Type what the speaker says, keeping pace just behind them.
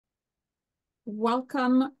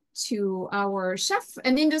welcome to our chef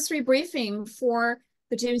and industry briefing for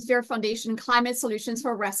the JBF Foundation Climate Solutions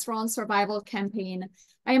for Restaurant Survival campaign.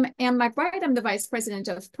 I am Anne McBride. I'm the Vice President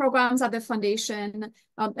of Programs at the Foundation,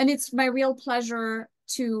 and it's my real pleasure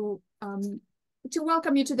to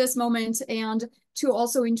welcome you to this moment and to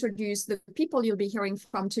also introduce the people you'll be hearing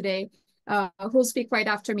from today, who'll speak right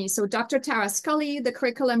after me. So Dr. Tara Scully, the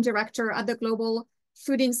Curriculum Director at the Global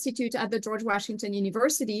Food Institute at the George Washington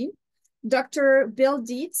University. Dr. Bill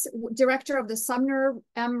Dietz, Director of the Sumner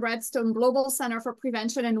M. Redstone Global Center for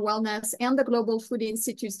Prevention and Wellness and the Global Food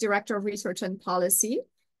Institute's Director of Research and Policy.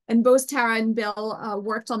 And both Tara and Bill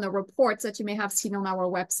worked on the reports that you may have seen on our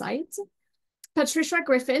website. Patricia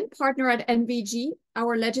Griffin, partner at NVG,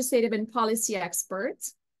 our legislative and policy expert.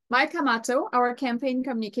 Mike Amato, our campaign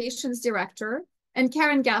communications director, and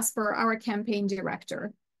Karen Gasper, our campaign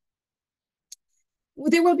director.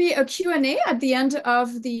 There will be a Q&A at the end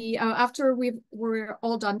of the, after we're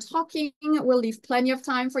all done talking. We'll leave plenty of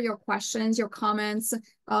time for your questions, your comments,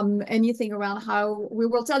 anything around how, we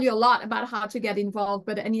will tell you a lot about how to get involved,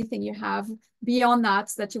 but anything you have beyond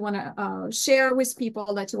that that you want to share with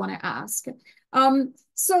people that you want to ask.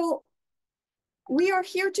 So we are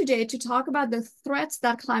here today to talk about the threats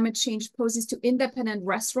that climate change poses to independent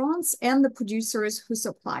restaurants and the producers who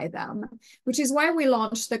supply them, which is why we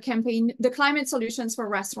launched the campaign, the Climate Solutions for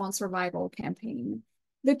Restaurant Survival campaign.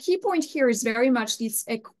 The key point here is very much this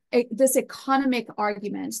economic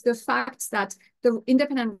argument, the fact that the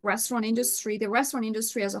independent restaurant industry, the restaurant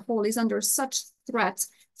industry as a whole, is under such threat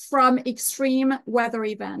from extreme weather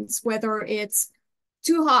events, whether it's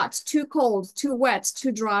too hot, too cold, too wet,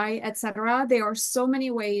 too dry, etc. There are so many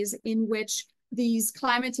ways in which these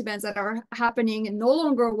climate events that are happening no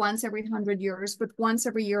longer once every 100 years, but once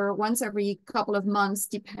every year, once every couple of months,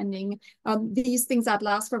 depending. These things that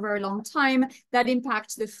last for a very long time, that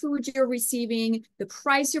impact the food you're receiving, the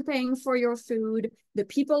price you're paying for your food, the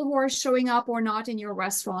people who are showing up or not in your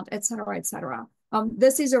restaurant, etc., etc.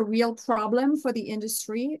 This is a real problem for the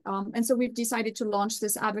industry. And so we've decided to launch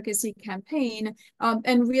this advocacy campaign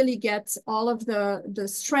and really get all of the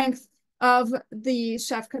strength of the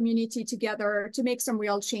chef community together to make some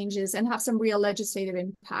real changes and have some real legislative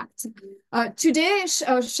impact. Today,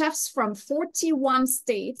 chefs from 41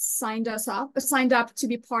 states signed up to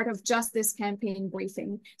be part of just this campaign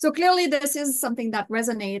briefing. So clearly this is something that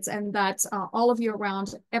resonates and that all of you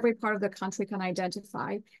around every part of the country can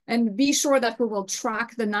identify. And be sure that we will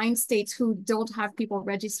track the 9 states who don't have people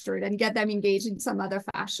registered and get them engaged in some other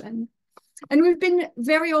fashion. And we've been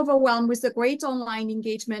very overwhelmed with the great online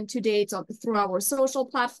engagement to date through our social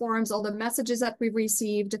platforms, all the messages that we've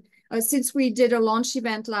received since we did a launch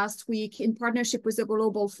event last week in partnership with the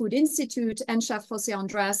Global Food Institute and Chef Jose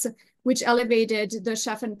Andres, which elevated the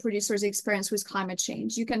chef and producer's experience with climate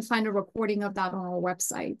change. You can find a recording of that on our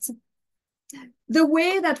website. The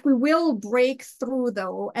way that we will break through,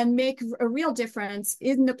 though, and make a real difference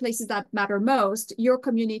in the places that matter most, your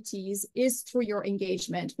communities, is through your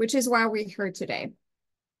engagement, which is why we're here today.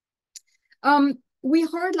 We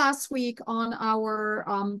heard last week on our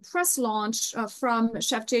press launch from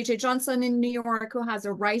Chef J.J. Johnson in New York, who has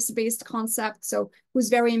a rice-based concept, so who's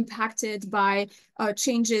very impacted by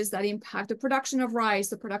changes that impact the production of rice,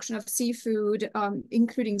 the production of seafood,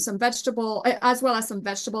 including some vegetable, as well as some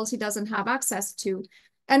vegetables he doesn't have access to.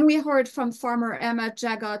 And we heard from farmer Emma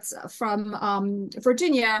Jagot from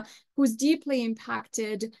Virginia, who's deeply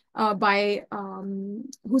impacted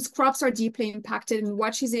whose crops are deeply impacted and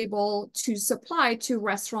what she's able to supply to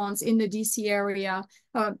restaurants in the DC area.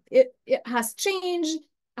 It has changed,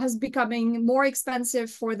 has becoming more expensive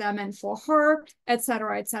for them and for her, et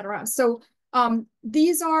cetera, et cetera. So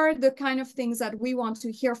these are the kind of things that we want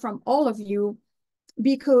to hear from all of you,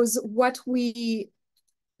 because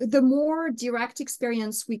the more direct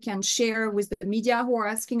experience we can share with the media who are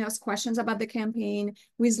asking us questions about the campaign,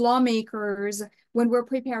 with lawmakers, when we're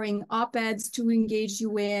preparing op-eds to engage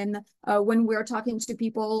you in, when we're talking to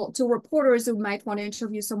people, to reporters who might want to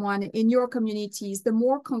interview someone in your communities, the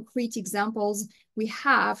more concrete examples we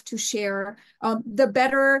have to share, the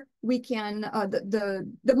better we can,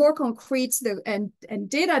 the more concrete and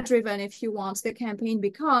data-driven, if you want, the campaign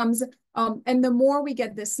becomes, and the more we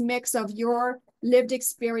get this mix of your lived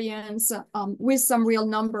experience with some real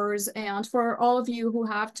numbers. And for all of you who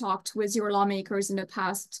have talked with your lawmakers in the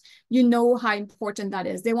past, you know how important that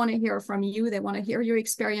is. They want to hear from you. They want to hear your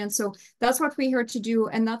experience. So that's what we're here to do.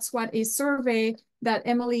 And that's what a survey that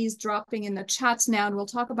Emily is dropping in the chat now, and we'll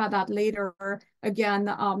talk about that later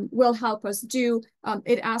again, will help us do.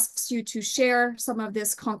 It asks you to share some of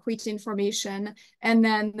this concrete information, and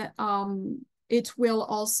then it will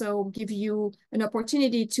also give you an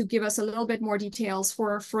opportunity to give us a little bit more details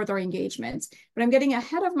for further engagement. But I'm getting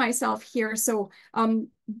ahead of myself here. So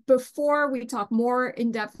before we talk more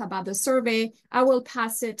in depth about the survey, I will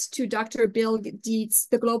pass it to Dr. Bill Dietz,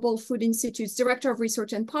 the Global Food Institute's Director of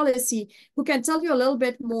Research and Policy, who can tell you a little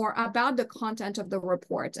bit more about the content of the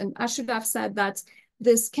report. And I should have said that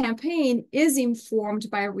this campaign is informed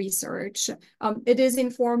by research. It is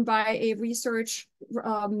informed by a research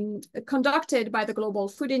conducted by the Global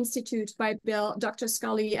Food Institute by Dr.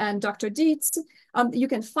 Scully and Dr. Dietz. You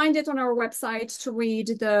can find it on our website to read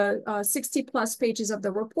the 60+ pages of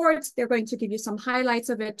the report. They're going to give you some highlights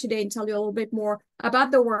of it today and tell you a little bit more about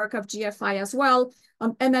the work of GFI as well.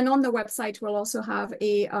 And then on the website, we'll also have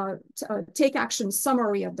a take action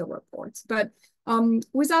summary of the report. But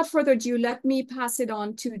without further ado, let me pass it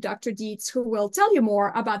on to Dr. Dietz, who will tell you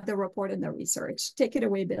more about the report and the research. Take it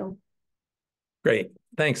away, Bill. Great.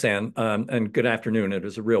 Thanks, Anne. And good afternoon. It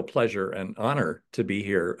is a real pleasure and honor to be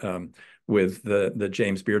here with the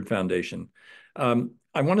James Beard Foundation.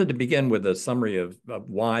 I wanted to begin with a summary of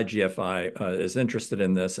why GFI is interested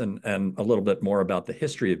in this and a little bit more about the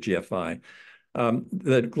history of GFI.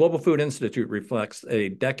 The Global Food Institute reflects a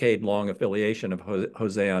decade-long affiliation of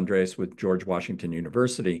Jose Andres with George Washington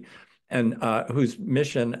University, and whose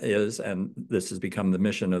mission is, and this has become the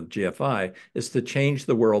mission of GFI, is to change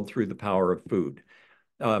the world through the power of food.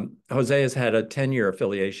 Jose has had a 10-year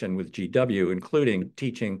affiliation with GW, including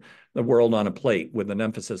teaching the world on a plate with an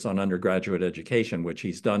emphasis on undergraduate education, which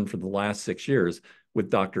he's done for the last 6 years with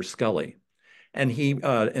Dr. Scully. And he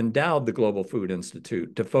endowed the Global Food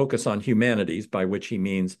Institute to focus on humanities, by which he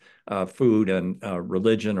means food and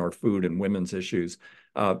religion, or food and women's issues,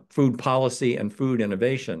 food policy and food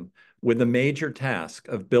innovation, with the major task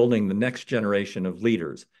of building the next generation of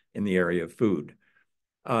leaders in the area of food.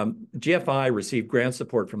 GFI received grant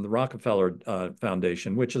support from the Rockefeller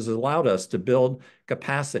Foundation, which has allowed us to build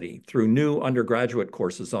capacity through new undergraduate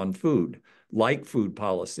courses on food, like food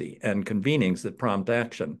policy, and convenings that prompt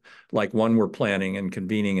action, like one we're planning and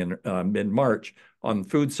convening in mid-March on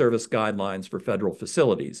food service guidelines for federal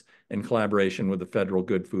facilities in collaboration with the Federal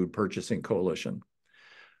Good Food Purchasing Coalition.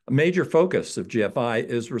 A major focus of GFI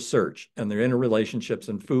is research, and their interrelationships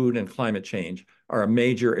in food and climate change are a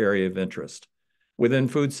major area of interest. Within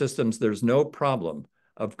food systems, there's no problem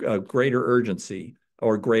of greater urgency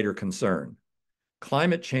or greater concern.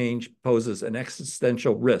 Climate change poses an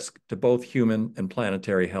existential risk to both human and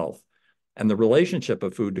planetary health, and the relationship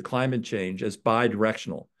of food to climate change is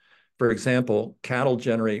bidirectional. For example, cattle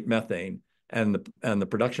generate methane, and the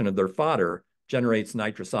production of their fodder generates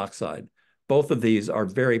nitrous oxide. Both of these are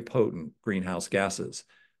very potent greenhouse gases.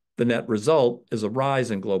 The net result is a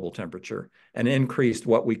rise in global temperature and increased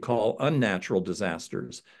what we call unnatural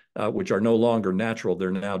disasters, which are no longer natural.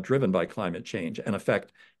 They're now driven by climate change and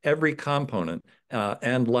affect every component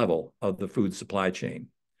and level of the food supply chain.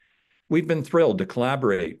 We've been thrilled to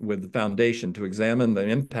collaborate with the Foundation to examine the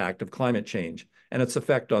impact of climate change and its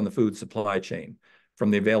effect on the food supply chain,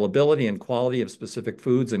 from the availability and quality of specific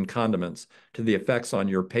foods and condiments to the effects on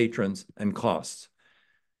your patrons and costs.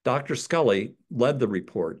 Dr. Scully led the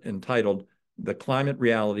report entitled "The Climate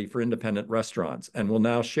Reality for Independent Restaurants," and will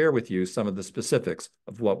now share with you some of the specifics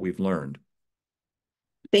of what we've learned.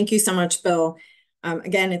 Thank you so much, Bill.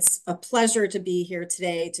 Again, it's a pleasure to be here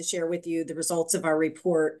today to share with you the results of our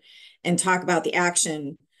report and talk about the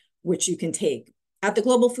action which you can take. At the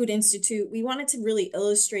Global Food Institute, we wanted to really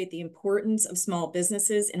illustrate the importance of small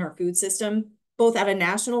businesses in our food system, both at a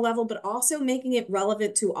national level, but also making it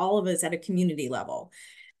relevant to all of us at a community level.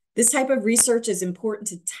 This type of research is important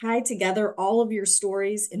to tie together all of your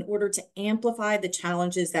stories in order to amplify the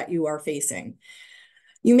challenges that you are facing.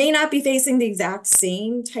 You may not be facing the exact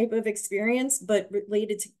same type of experience, but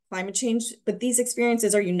related to climate change, but these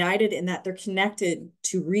experiences are united in that they're connected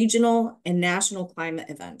to regional and national climate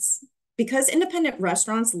events. Because independent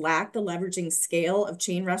restaurants lack the leveraging scale of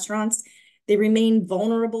chain restaurants, they remain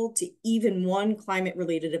vulnerable to even one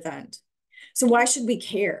climate-related event. So why should we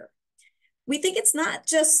care? We think it's not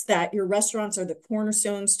just that your restaurants are the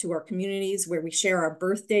cornerstones to our communities where we share our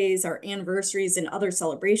birthdays, our anniversaries, and other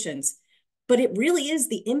celebrations, but it really is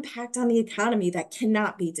the impact on the economy that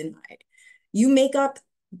cannot be denied. You make up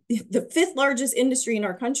the 5th largest industry in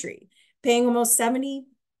our country, paying almost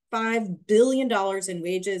 $75 billion in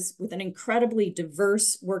wages with an incredibly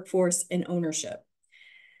diverse workforce and ownership.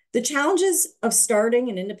 The challenges of starting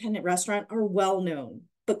an independent restaurant are well known,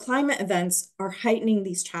 but climate events are heightening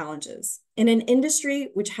these challenges. In an industry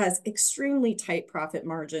which has extremely tight profit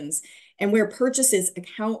margins and where purchases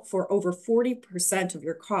account for over 40% of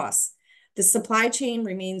your costs, the supply chain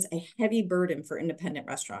remains a heavy burden for independent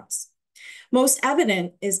restaurants. Most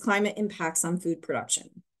evident is climate impacts on food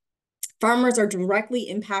production. Farmers are directly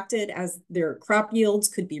impacted as their crop yields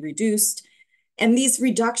could be reduced, and these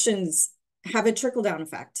reductions have a trickle-down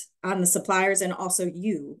effect on the suppliers and also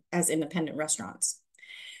you as independent restaurants.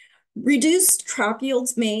 Reduced crop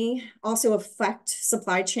yields may also affect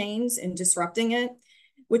supply chains and disrupting it,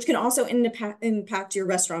 which can also impact your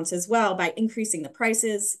restaurants as well by increasing the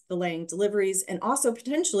prices, delaying deliveries, and also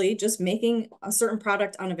potentially just making a certain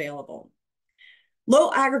product unavailable.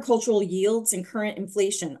 Low agricultural yields and current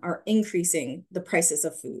inflation are increasing the prices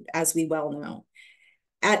of food, as we well know.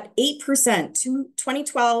 At 8%,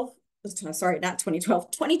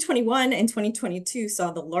 2021 and 2022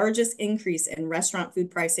 saw the largest increase in restaurant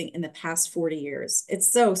food pricing in the past 40 years.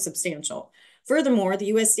 It's so substantial. Furthermore,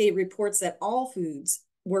 the USDA reports that all foods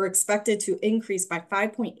were expected to increase by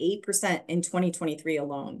 5.8% in 2023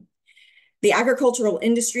 alone. The agricultural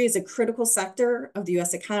industry is a critical sector of the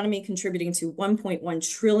US economy, contributing to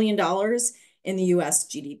 $1.1 trillion in the US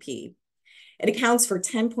GDP. It accounts for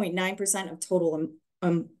 10.9% of total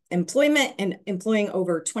employment and employing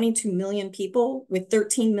over 22 million people, with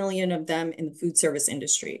 13 million of them in the food service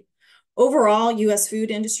industry. Overall, US food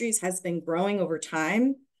industries has been growing over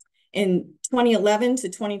time. In 2011 to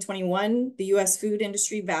 2021, the US food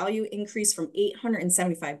industry value increased from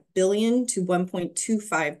 $875 billion to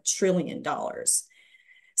 $1.25 trillion.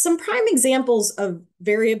 Some prime examples of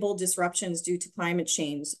variable disruptions due to climate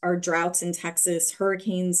change are droughts in Texas,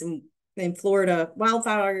 hurricanes in Florida,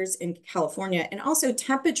 wildfires in California, and also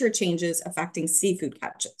temperature changes affecting seafood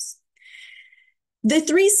catches. The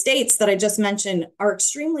three states that I just mentioned are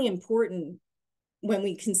extremely important when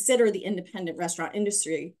we consider the independent restaurant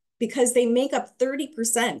industry, because they make up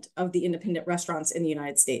 30% of the independent restaurants in the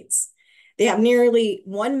United States. They have nearly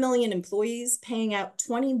 1 million employees, paying out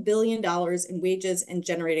 $20 billion in wages and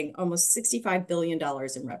generating almost $65 billion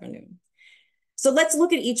in revenue. So let's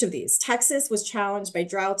look at each of these. Texas was challenged by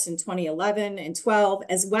droughts in 2011 and 12,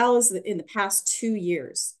 as well as in the past 2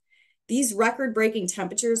 years. These record-breaking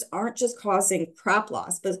temperatures aren't just causing crop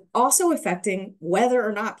loss, but also affecting whether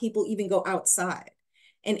or not people even go outside.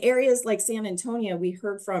 In areas like San Antonio, we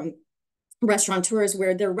heard from restaurateurs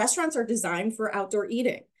where their restaurants are designed for outdoor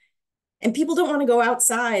eating. And people don't want to go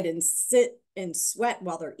outside and sit and sweat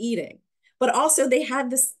while they're eating. But also they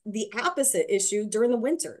had the opposite issue during the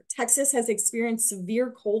winter. Texas has experienced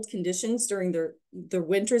severe cold conditions during their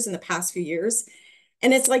winters in the past few years.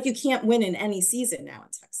 And it's like you can't win in any season now in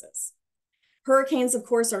Texas. Hurricanes, of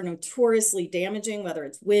course, are notoriously damaging, whether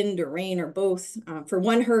it's wind or rain or both. For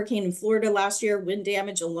one hurricane in Florida last year, wind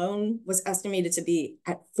damage alone was estimated to be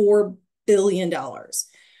at $4 billion.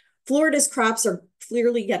 Florida's crops are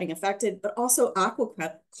clearly getting affected, but also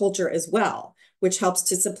aquaculture as well, which helps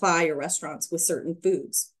to supply your restaurants with certain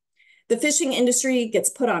foods. The fishing industry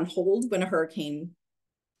gets put on hold when a hurricane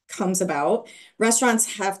comes about.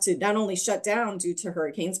 Restaurants have to not only shut down due to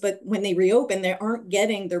hurricanes, but when they reopen, they aren't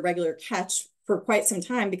getting their regular catch for quite some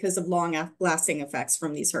time because of long-lasting effects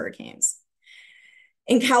from these hurricanes.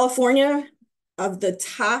 In California, of the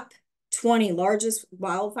top 20 largest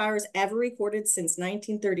wildfires ever recorded since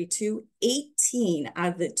 1932, 18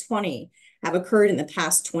 out of the 20 have occurred in the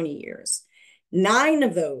past 20 years. 9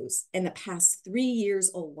 of those in the past 3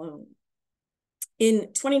 years alone.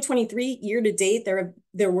 In 2023, year to date,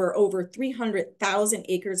 there were over 300,000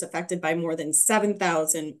 acres affected by more than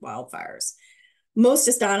 7,000 wildfires. Most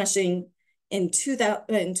astonishing, in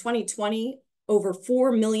 2020, over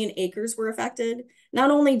 4 million acres were affected.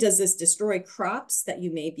 Not only does this destroy crops that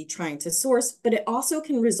you may be trying to source, but it also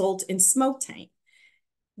can result in smoke taint.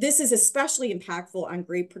 This is especially impactful on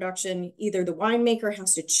grape production. Either the winemaker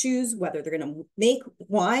has to choose whether they're going to make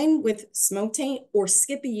wine with smoke taint or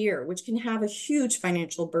skip a year, which can have a huge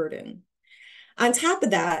financial burden. On top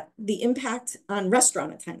of that, the impact on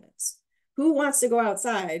restaurant attendants. Who wants to go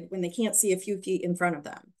outside when they can't see a few feet in front of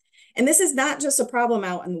them? And this is not just a problem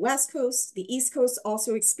out on the West Coast. The East Coast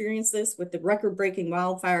also experienced this with the record-breaking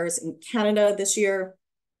wildfires in Canada this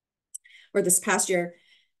past year.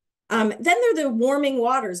 Then there are the warming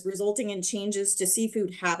waters resulting in changes to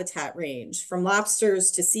seafood habitat range. From lobsters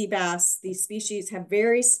to sea bass, these species have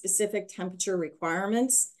very specific temperature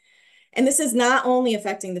requirements. And this is not only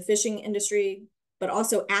affecting the fishing industry, but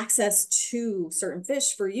also access to certain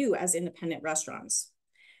fish for you as independent restaurants.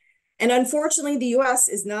 And unfortunately, the US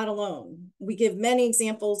is not alone. We give many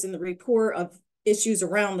examples in the report of issues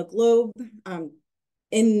around the globe.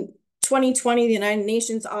 In 2020, the United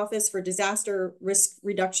Nations Office for Disaster Risk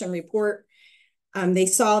Reduction report, they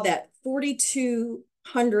saw that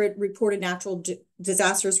 4,200 reported natural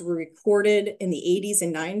disasters were recorded in the 80s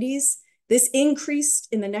and 90s. This increased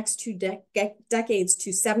in the next two decades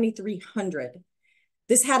to 7,300.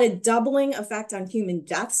 This had a doubling effect on human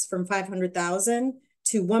deaths from 500,000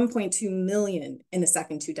 to 1.2 million in the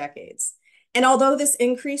second 2 decades. And although this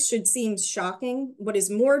increase should seem shocking, what is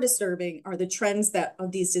more disturbing are the trends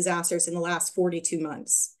of these disasters in the last 42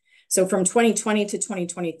 months. So from 2020 to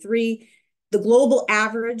 2023, the global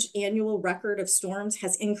average annual record of storms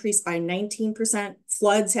has increased by 19%,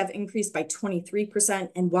 floods have increased by 23%,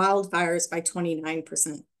 and wildfires by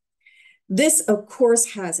 29%. This, of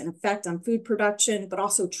course, has an effect on food production, but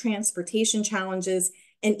also transportation challenges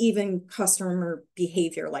and even customer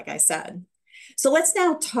behavior, like I said. So let's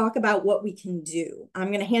now talk about what we can do. I'm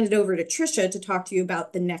going to hand it over to Tricia to talk to you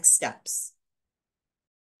about the next steps.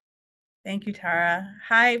 Thank you, Tara.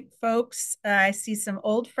 Hi, folks. I see some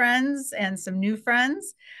old friends and some new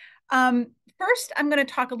friends. First, I'm going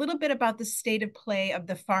to talk a little bit about the state of play of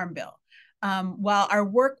the Farm Bill. While our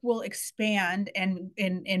work will expand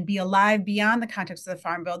and be alive beyond the context of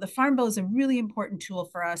the Farm Bill is a really important tool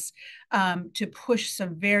for us to push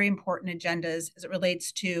some very important agendas as it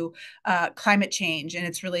relates to climate change and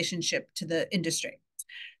its relationship to the industry.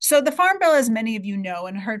 So the Farm Bill, as many of you know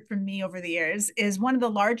and heard from me over the years, is one of the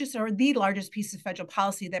largest or the largest piece of federal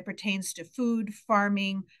policy that pertains to food,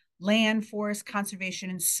 farming, land, forest, conservation,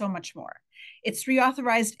 and so much more. It's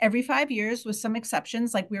reauthorized every 5 years with some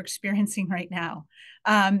exceptions like we're experiencing right now.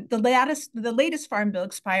 The latest Farm Bill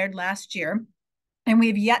expired last year, and we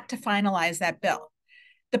have yet to finalize that bill.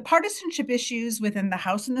 The partisanship issues within the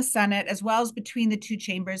House and the Senate, as well as between the two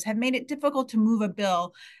chambers, have made it difficult to move a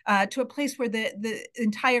bill to a place where the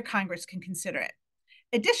entire Congress can consider it.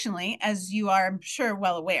 Additionally, as you are, I'm sure,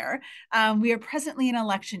 well aware, we are presently in an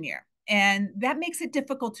election year, and that makes it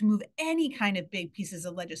difficult to move any kind of big pieces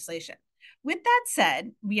of legislation. With that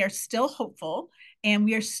said, we are still hopeful, and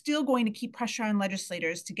we are still going to keep pressure on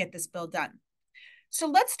legislators to get this bill done. So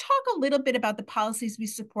let's talk a little bit about the policies we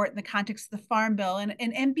support in the context of the Farm Bill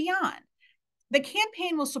and beyond. The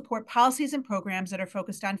campaign will support policies and programs that are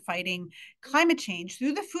focused on fighting climate change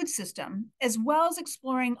through the food system, as well as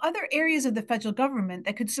exploring other areas of the federal government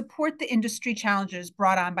that could support the industry challenges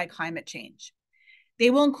brought on by climate change.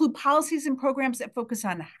 They will include policies and programs that focus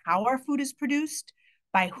on how our food is produced,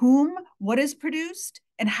 by whom, what is produced,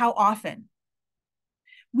 and how often.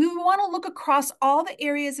 We want to look across all the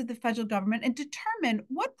areas of the federal government and determine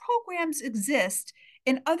what programs exist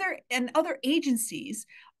in other agencies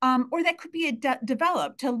or that could be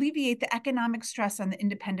developed to alleviate the economic stress on the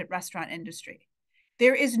independent restaurant industry.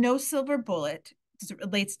 There is no silver bullet as it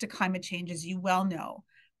relates to climate change, as you well know,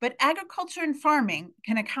 but agriculture and farming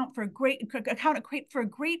can account for a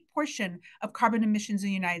great portion of carbon emissions in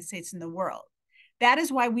the United States and the world. That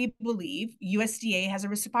is why we believe USDA has a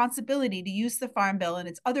responsibility to use the Farm Bill and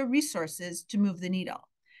its other resources to move the needle.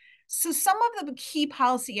 So some of the key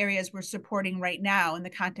policy areas we're supporting right now in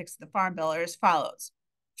the context of the Farm Bill are as follows.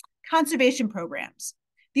 Conservation programs.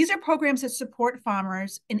 These are programs that support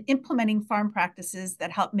farmers in implementing farm practices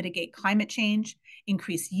that help mitigate climate change,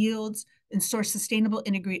 increase yields, and source sustainable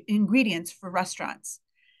ingredients for restaurants.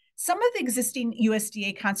 Some of the existing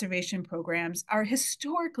USDA conservation programs have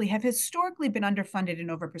historically been underfunded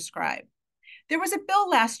and overprescribed. There was a bill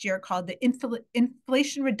last year called the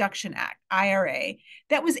Inflation Reduction Act, IRA,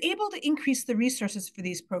 that was able to increase the resources for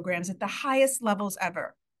these programs at the highest levels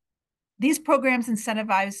ever. These programs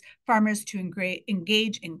incentivize farmers to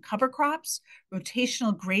engage in cover crops,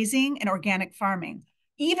 rotational grazing, and organic farming,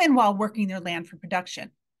 even while working their land for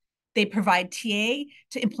production. They provide TA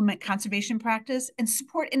to implement conservation practice and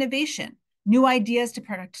support innovation, new ideas to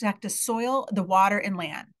protect the soil, the water, and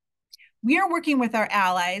land. We are working with our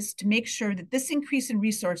allies to make sure that this increase in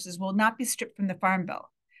resources will not be stripped from the Farm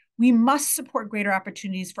Bill. We must support greater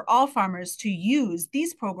opportunities for all farmers to use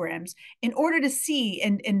these programs in order to see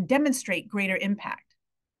and demonstrate greater impact.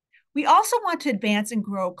 We also want to advance and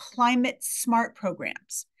grow climate smart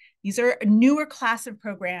programs. These are a newer class of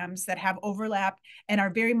programs that have overlap and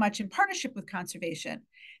are very much in partnership with conservation.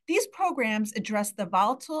 These programs address the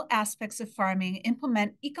volatile aspects of farming and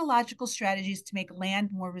implement ecological strategies to make land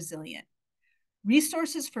more resilient.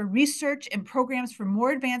 Resources for research and programs for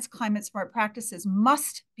more advanced climate smart practices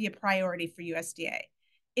must be a priority for USDA.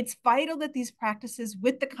 It's vital that these practices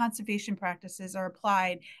with the conservation practices are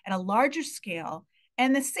applied at a larger scale,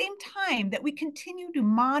 and at the same time that we continue to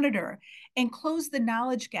monitor and close the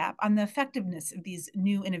knowledge gap on the effectiveness of these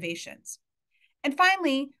new innovations. And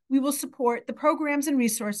finally, we will support the programs and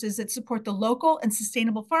resources that support the local and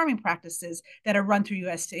sustainable farming practices that are run through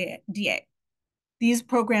USDA. These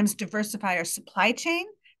programs diversify our supply chain.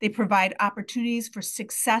 They provide opportunities for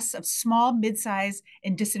success of small, mid-sized,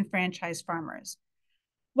 and disenfranchised farmers.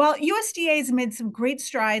 While USDA has made some great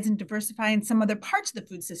strides in diversifying some other parts of the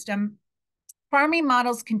food system, farming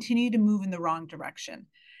models continue to move in the wrong direction.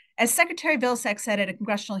 As Secretary Vilsack said at a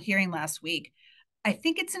congressional hearing last week, I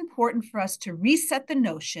think it's important for us to reset the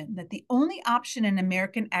notion that the only option in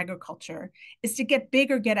American agriculture is to get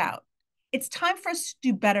big or get out. It's time for us to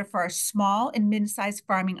do better for our small and mid-sized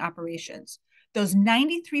farming operations, those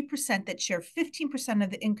 93% that share 15%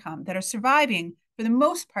 of the income that are surviving for the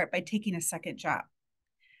most part by taking a second job.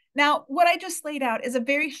 Now, what I just laid out is a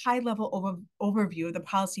very high-level overview of the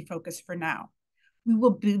policy focus for now. We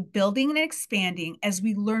will be building and expanding as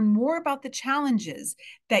we learn more about the challenges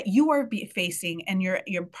that you are facing and your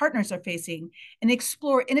partners are facing, and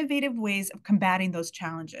explore innovative ways of combating those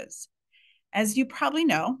challenges. As you probably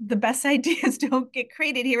know, the best ideas don't get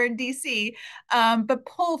created here in DC, but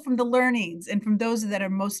pull from the learnings and from those that are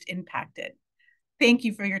most impacted. Thank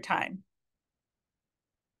you for your time.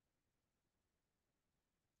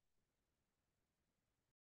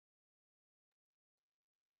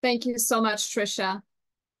 Thank you so much, Tricia.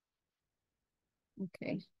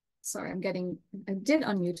 Okay, sorry, I did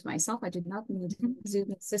unmute myself. I did not need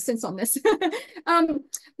Zoom assistance on this.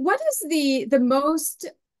 What are the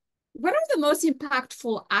most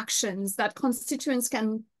impactful actions that constituents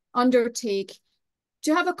can undertake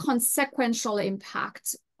to have a consequential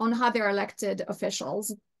impact on how their elected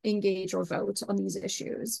officials engage or vote on these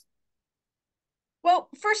issues? Well,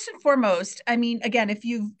 first and foremost, I mean, again, if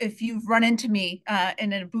you've run into me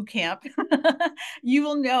in a boot camp, you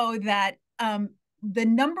will know that the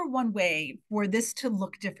number one way for this to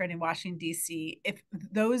look different in Washington, D.C., if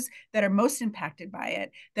those that are most impacted by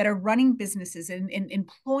it, that are running businesses and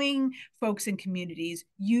employing folks in communities,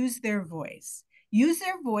 use their voice. Use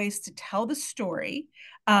their voice to tell the story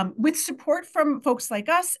with support from folks like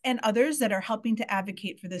us and others that are helping to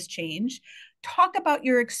advocate for this change. Talk about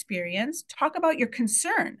your experience, talk about your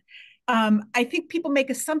concern. I think people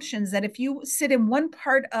make assumptions that if you sit in one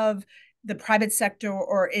part of the private sector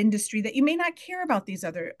or industry that you may not care about these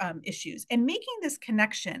other issues. And making this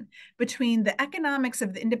connection between the economics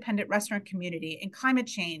of the independent restaurant community and climate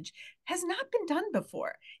change has not been done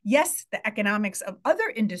before. Yes, the economics of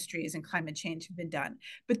other industries and climate change have been done,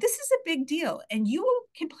 but this is a big deal. And you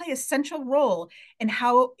can play a central role in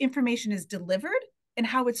how information is delivered and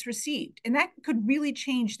how it's received. And that could really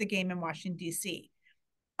change the game in Washington, D.C.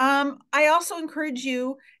 I also encourage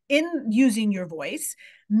you, in using your voice,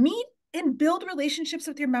 meet and build relationships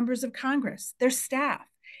with your members of Congress, their staff.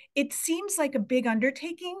 It seems like a big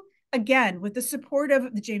undertaking. Again, with the support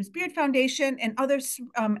of the James Beard Foundation and other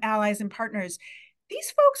allies and partners,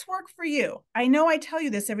 these folks work for you. I know I tell you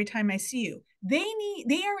this every time I see you. They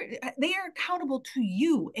are accountable to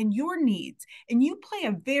you and your needs, and you play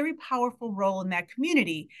a very powerful role in that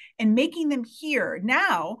community and making them hear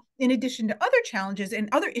now, in addition to other challenges and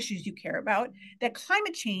other issues you care about, that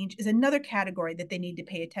climate change is another category that they need to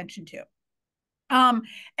pay attention to. And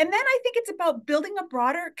then I think it's about building a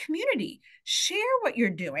broader community. Share what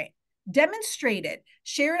you're doing, demonstrate it,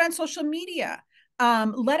 share it on social media.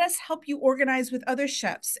 Let us help you organize with other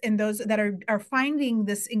chefs and those that are finding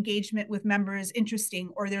this engagement with members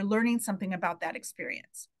interesting, or they're learning something about that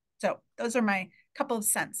experience. So those are my couple of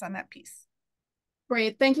cents on that piece.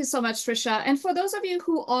 Great. Thank you so much, Tricia. And for those of you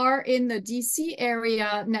who are in the DC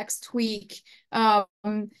area next week,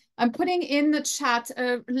 I'm putting in the chat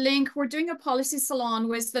a link. We're doing a policy salon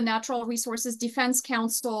with the Natural Resources Defense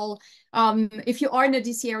Council. If you are in the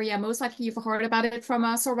DC area, most likely you've heard about it from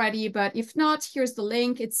us already, but if not, here's the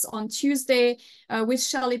link. It's on Tuesday with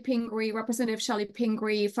Shelley Pingree, Representative Shelley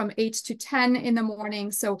Pingree, from 8 to 10 in the morning.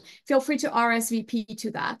 So feel free to RSVP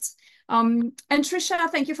to that. And Tricia,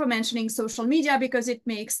 thank you for mentioning social media, because it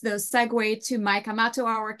makes the segue to Mike Amato,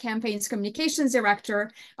 our campaign's communications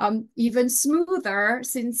director, even smoother,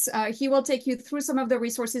 since he will take you through some of the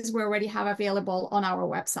resources we already have available on our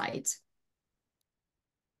website.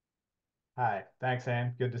 Hi, thanks,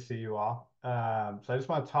 Anne. Good to see you all. So I just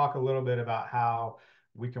want to talk a little bit about how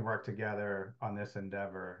we can work together on this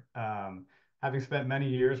endeavor. Having spent many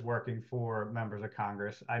years working for members of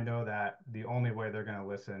Congress, I know that the only way they're going to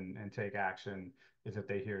listen and take action is if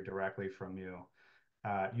they hear directly from you.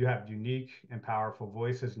 You have unique and powerful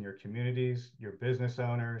voices in your communities, your business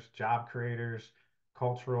owners, job creators,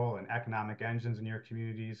 cultural and economic engines in your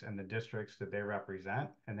communities and the districts that they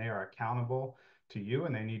represent, and they are accountable to you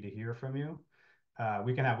and they need to hear from you.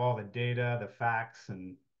 We can have all the data, the facts,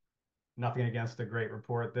 and nothing against the great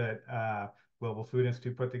report that Global Food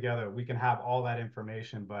Institute put together. We can have all that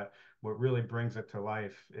information, but what really brings it to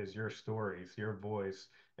life is your stories, your voice,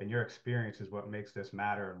 and your experience is what makes this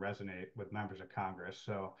matter and resonate with members of Congress.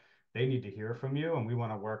 So they need to hear from you, and we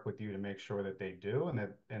want to work with you to make sure that they do,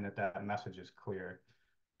 and that message is clear.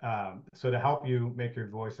 So to help you make your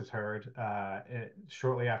voices heard,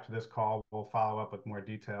 shortly after this call, we'll follow up with more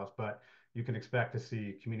details, but you can expect to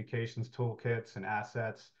see communications toolkits and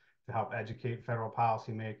assets to help educate federal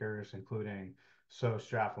policymakers, including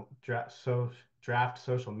draft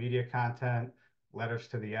social media content, letters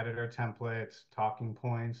to the editor templates, talking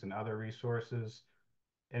points, and other resources.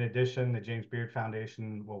 In addition, the James Beard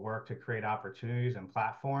Foundation will work to create opportunities and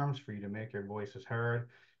platforms for you to make your voices heard,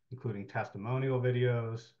 including testimonial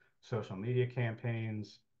videos, social media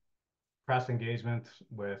campaigns, press engagements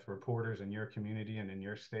with reporters in your community and in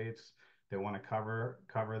your states that want to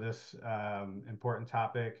cover this important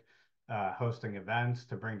topic, hosting events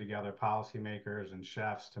to bring together policymakers and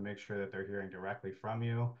chefs to make sure that they're hearing directly from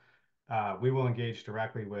you. We will engage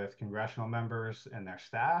directly with congressional members and their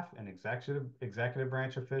staff and executive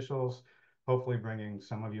branch officials, hopefully bringing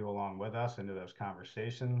some of you along with us into those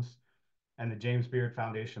conversations. And the James Beard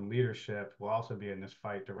Foundation leadership will also be in this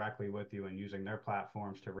fight directly with you and using their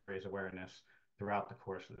platforms to raise awareness throughout the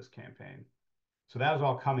course of this campaign. So that is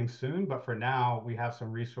all coming soon, but for now, we have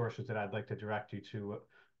some resources that I'd like to direct you to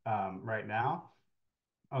right now.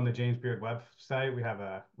 On the James Beard website, we have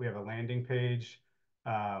a landing page.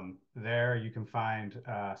 There you can find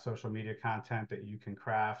social media content that you can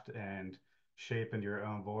craft and shape into your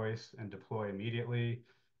own voice and deploy immediately.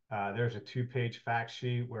 There's a 2-page fact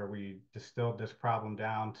sheet where we distilled this problem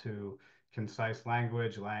down to concise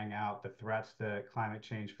language, laying out the threats that climate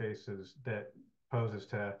change poses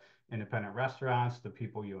to independent restaurants, the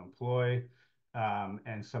people you employ,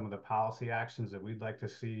 and some of the policy actions that we'd like to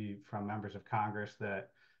see from members of Congress that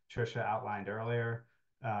Tricia outlined earlier.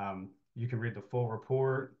 You can read the full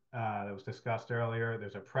report that was discussed earlier.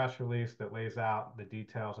 There's a press release that lays out the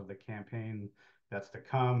details of the campaign that's to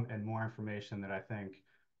come and more information that I think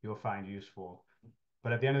you'll find useful.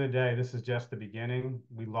 But at the end of the day, this is just the beginning.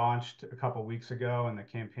 We launched a couple weeks ago, and the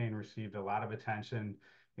campaign received a lot of attention,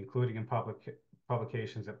 including in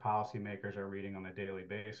publications that policymakers are reading on a daily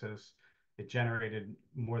basis. It generated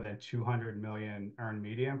more than 200 million earned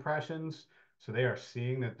media impressions. So they are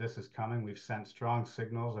seeing that this is coming. We've sent strong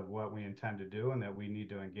signals of what we intend to do and that we need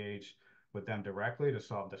to engage with them directly to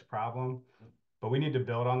solve this problem. But we need to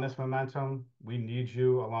build on this momentum. We need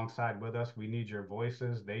you alongside with us. We need your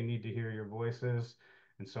voices. They need to hear your voices.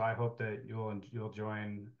 And so I hope that you'll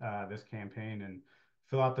join this campaign and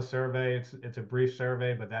fill out the survey. It's a brief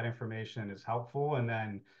survey, but that information is helpful. And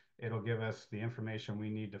then it'll give us the information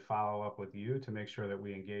we need to follow up with you to make sure that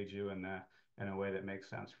we engage you in a way that makes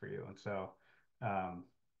sense for you. And so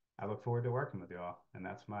I look forward to working with you all. And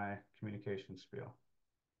that's my communication spiel.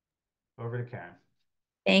 Over to Karen.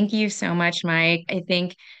 Thank you so much, Mike. I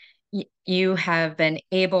think you have been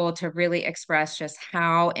able to really express just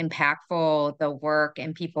how impactful the work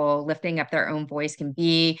and people lifting up their own voice can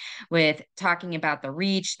be, with talking about the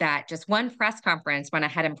reach that just one press conference went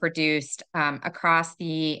ahead and produced across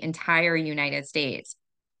the entire United States.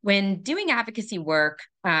 When doing advocacy work,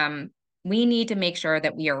 we need to make sure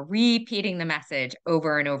that we are repeating the message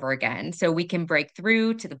over and over again so we can break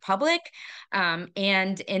through to the public,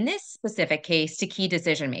 and in this specific case, to key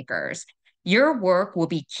decision makers. Your work will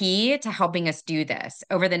be key to helping us do this.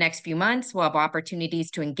 Over the next few months, we'll have opportunities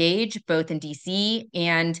to engage both in DC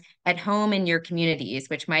and at home in your communities,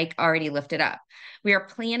 which Mike already lifted up. We are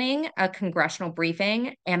planning a congressional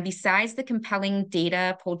briefing, and besides the compelling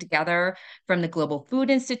data pulled together from the Global Food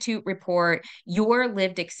Institute report, your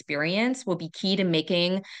lived experience will be key to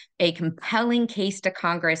making a compelling case to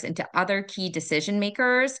Congress and to other key decision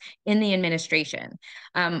makers in the administration.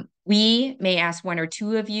 We may ask one or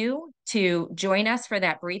two of you to join us for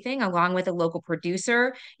that briefing, along with a local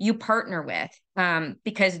producer you partner with,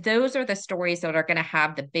 because those are the stories that are going to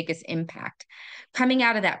have the biggest impact. Coming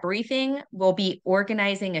out of that briefing, we'll be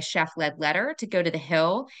organizing a chef-led letter to go to the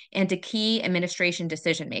Hill and to key administration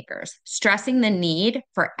decision makers, stressing the need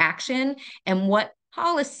for action and what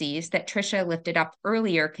policies that Tricia lifted up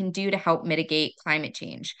earlier can do to help mitigate climate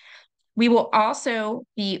change. We will also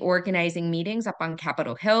be organizing meetings up on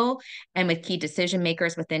Capitol Hill and with key decision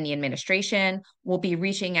makers within the administration. We'll be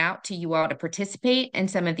reaching out to you all to participate in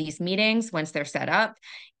some of these meetings once they're set up.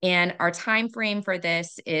 And our time frame for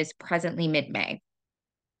this is presently mid-May.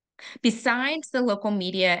 Besides the local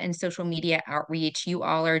media and social media outreach you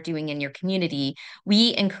all are doing in your community,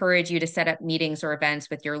 we encourage you to set up meetings or events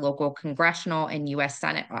with your local congressional and U.S.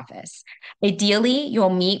 Senate office. Ideally, you'll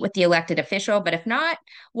meet with the elected official, but if not,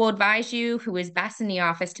 we'll advise you who is best in the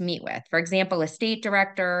office to meet with. For example, a state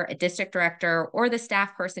director, a district director, or the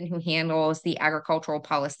staff person who handles the agricultural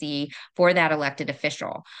policy for that elected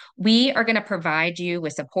official. We are going to provide you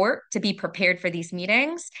with support to be prepared for these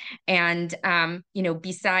meetings. And,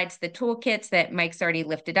 besides the toolkits that Mike's already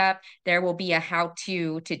lifted up, there will be a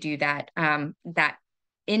how-to to do that, that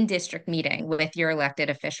in-district meeting with your elected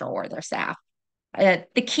official or their staff.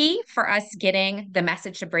 The key for us getting the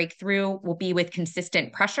message to break through will be with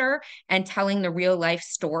consistent pressure and telling the real life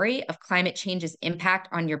story of climate change's impact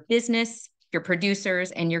on your business, your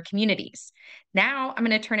producers, and your communities. Now I'm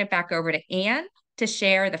going to turn it back over to Anne to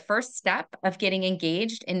share the first step of getting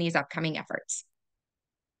engaged in these upcoming efforts.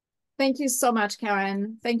 Thank you so much,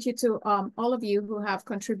 Karen. Thank you to all of you who have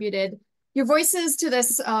contributed your voices to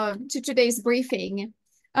this to today's briefing.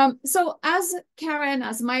 So as Karen,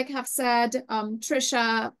 as Mike have said,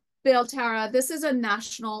 Trisha, Bill, Tara, this is a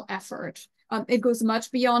national effort. It goes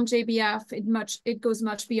much beyond JBF. It goes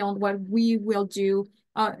much beyond what we will do,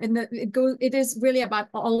 and it is really about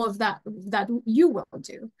all of that you will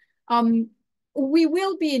do. We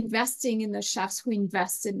will be investing in the chefs who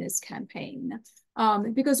invest in this campaign.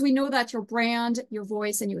 Because we know that your brand, your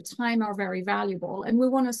voice, and your time are very valuable, and we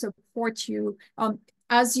want to support you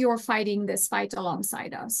as you're fighting this fight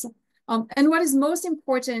alongside us. And what is most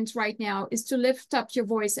important right now is to lift up your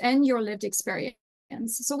voice and your lived experience.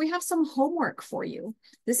 So we have some homework for you.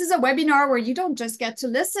 This is a webinar where you don't just get to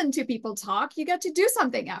listen to people talk, you get to do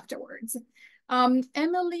something afterwards.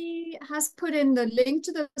 Emily has put in the link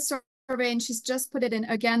to the survey, and she's just put it in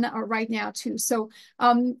again right now too. So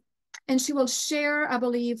and she will share, I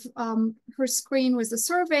believe, her screen with the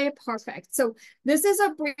survey. Perfect. So this is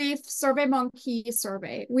a brief SurveyMonkey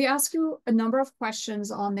survey. We ask you a number of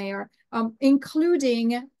questions on there,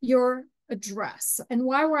 including your address. And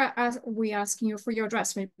why are we asking you for your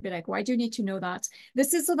address? Maybe like, why do you need to know that?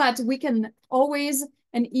 This is so that we can always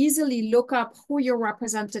and easily look up who your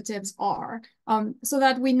representatives are, so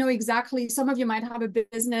that we know exactly. Some of you might have a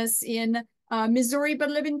business in Missouri, but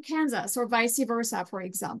live in Kansas, or vice versa, for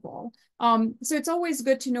example. So it's always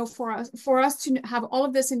good to know for us to have all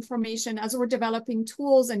of this information as we're developing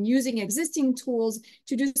tools and using existing tools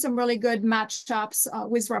to do some really good matchups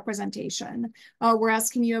with representation. We're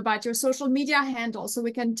asking you about your social media handle so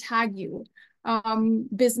we can tag you.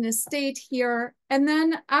 Business state here. And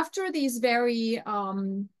then after these very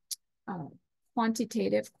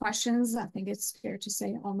quantitative questions, I think it's fair to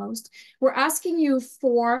say almost, we're asking you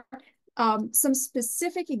for some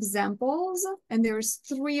specific examples, and there's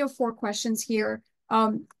 3 or 4 questions here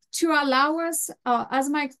to allow us, as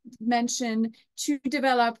Mike mentioned, to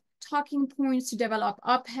develop talking points, to develop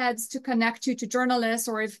op-eds, to connect you to journalists,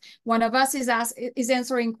 or if one of us is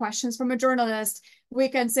answering questions from a journalist, we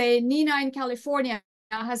can say, Nina in California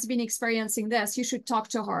has been experiencing this, you should talk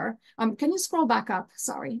to her. Can you scroll back up?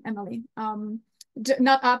 Sorry, Emily.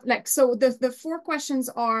 Not up, like, so the 4 questions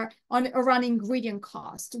are around ingredient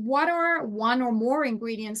cost. What are 1 or more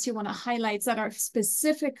ingredients you want to highlight that are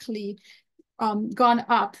specifically gone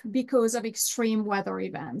up because of extreme weather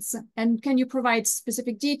events? And can you provide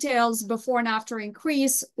specific details, before and after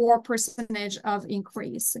increase or percentage of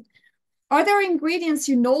increase? Are there ingredients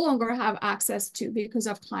you no longer have access to because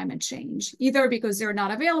of climate change, either because they're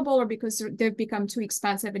not available or because they've become too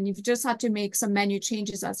expensive and you've just had to make some menu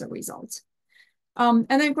changes as a result? And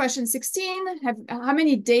then question 16, how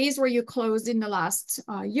many days were you closed in the last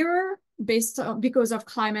year because of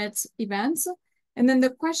climate events? And then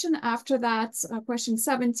the question after that, question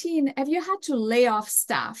 17, have you had to lay off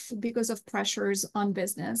staff because of pressures on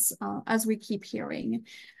business, as we keep hearing?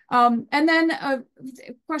 And then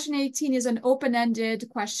question 18 is an open-ended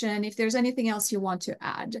question, if there's anything else you want to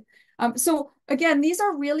add. So again, these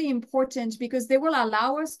are really important because they will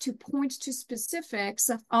allow us to point to specifics.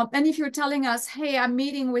 And if you're telling us, hey, I'm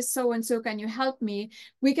meeting with so-and-so, can you help me?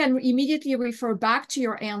 We can immediately refer back to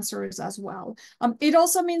your answers as well. It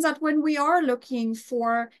also means that when we are looking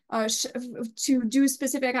for to do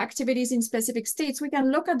specific activities in specific states, we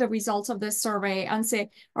can look at the results of this survey and say,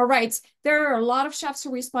 all right, there are a lot of chefs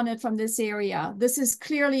who responded from this area. This is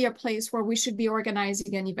clearly a place where we should be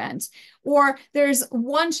organizing an event. Or there's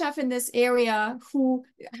one chef in this area who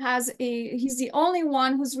he's the only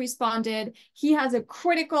one who's responded. He has a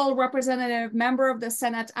critical representative member of the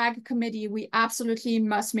Senate Ag Committee. We absolutely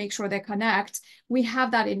must make sure they connect. We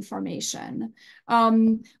have that information.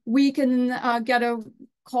 We can get a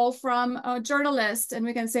call from a journalist and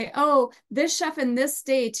we can say, oh, this chef in this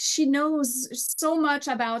state, she knows so much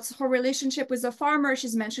about her relationship with the farmer.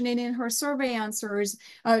 She's mentioning in her survey answers.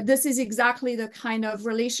 This is exactly the kind of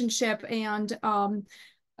relationship and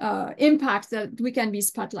impact that we can be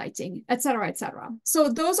spotlighting, et cetera, et cetera. So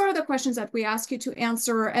those are the questions that we ask you to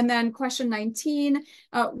answer. And then question 19,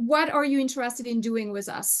 what are you interested in doing with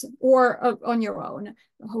us or on your own?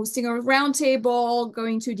 Hosting a roundtable,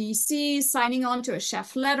 going to DC, signing on to a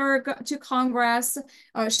chef letter to Congress,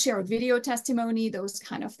 share a video testimony, those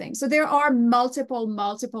kind of things. So there are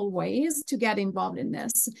multiple ways to get involved in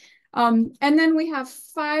this. And then we have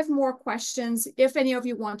 5 more questions if any of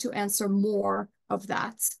you want to answer more of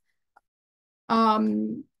that.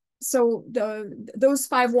 So those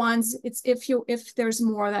 5 ones, it's if there's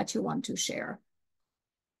more that you want to share.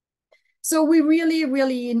 So we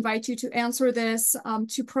really invite you to answer this,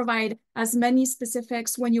 to provide as many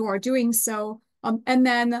specifics when you are doing so. And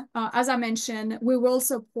then, as I mentioned, we will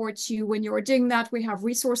support you when you're doing that. We have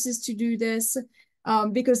resources to do this,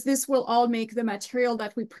 because this will all make the material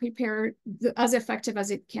that we prepare as effective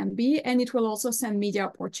as it can be, and it will also send media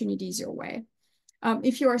opportunities your way.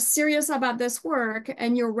 If you are serious about this work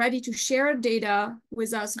and you're ready to share data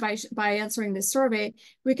with us by answering this survey,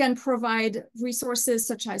 we can provide resources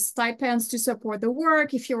such as stipends to support the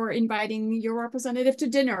work if you're inviting your representative to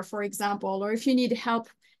dinner, for example, or if you need help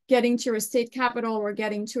getting to your state capital or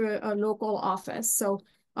getting to a local office. So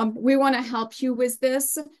we want to help you with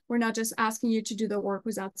this. We're not just asking you to do the work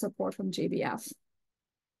without support from JBF.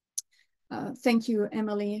 Thank you,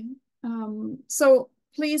 Emily. So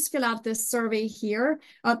please fill out this survey here.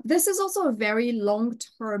 This is also a very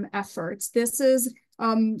long-term effort. This is,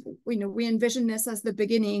 we envision this as the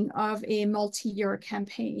beginning of a multi-year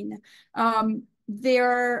campaign.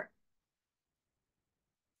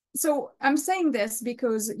 So I'm saying this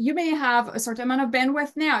because you may have a certain amount of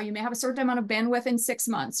bandwidth now. You may have a certain amount of bandwidth in 6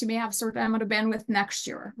 months. You may have a certain amount of bandwidth next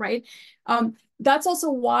year, right? That's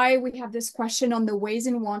also why we have this question on the ways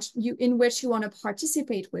in which you want to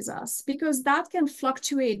participate with us, because that can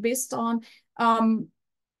fluctuate based on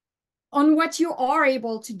what you are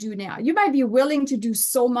able to do now. You might be willing to do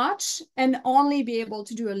so much and only be able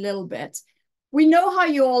to do a little bit. We know how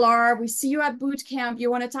you all are. We see you at boot camp. You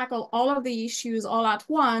want to tackle all of the issues all at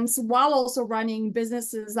once while also running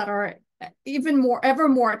businesses that are ever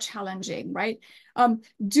more challenging, right?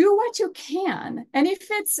 Do what you can. And if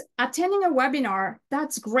it's attending a webinar,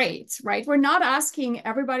 that's great, right? We're not asking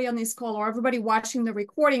everybody on this call or everybody watching the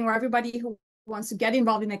recording or everybody who wants to get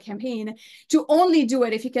involved in a campaign to only do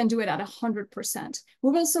it if you can do it at 100%.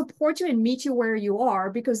 We will support you and meet you where you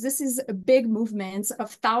are, because this is a big movement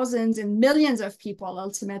of thousands and millions of people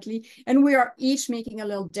ultimately, and we are each making a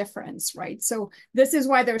little difference, right? So this is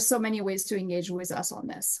why there's so many ways to engage with us on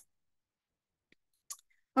this.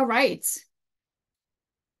 All right.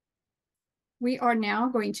 We are now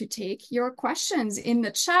going to take your questions in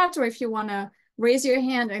the chat, or if you want to raise your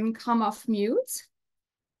hand and come off mute,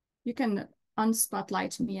 you can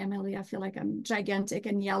unspotlight me, Emily. I feel like I'm gigantic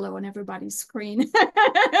and yellow on everybody's screen.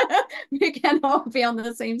 We can all be on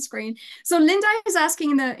the same screen. So Linda is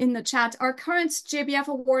asking in the chat, our current JBF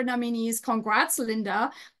Award nominees, congrats,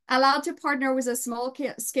 Linda, allowed to partner with a small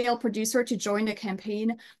scale producer to join the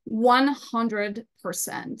campaign?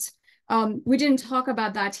 100%. We didn't talk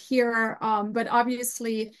about that here, but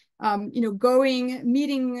obviously,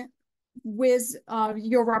 meeting with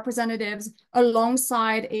your representatives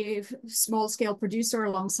alongside a small scale producer,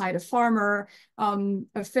 alongside a farmer,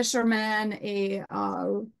 a fisherman, a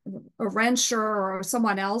rancher, or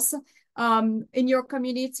someone else in your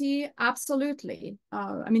community, absolutely.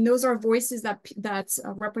 I mean, those are voices that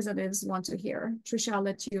representatives want to hear. Tricia, I'll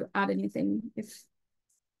let you add anything if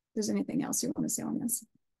there's anything else you want to say on this.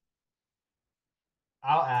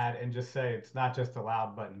 I'll add and just say it's not just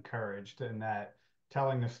allowed, but encouraged, in that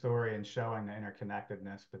telling the story and showing the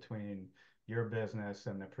interconnectedness between your business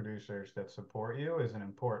and the producers that support you is an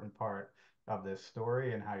important part of this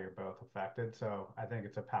story and how you're both affected. So I think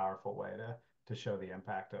it's a powerful way to show the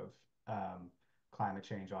impact of climate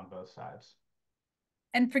change on both sides.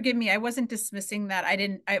 And forgive me, I wasn't dismissing that.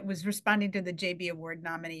 I was responding to the JB Award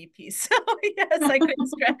nominee piece. So yes, I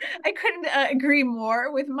couldn't agree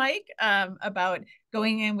more with Mike about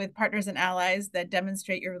going in with partners and allies that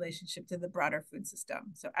demonstrate your relationship to the broader food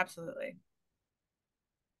system. So absolutely.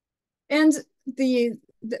 And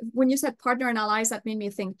when you said partner and allies, that made me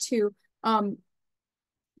think too,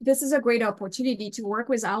 this is a great opportunity to work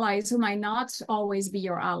with allies who might not always be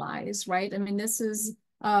your allies, right? I mean, this is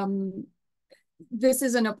an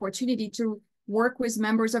opportunity to work with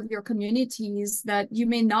members of your communities that you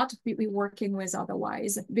may not be working with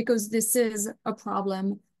otherwise, because this is a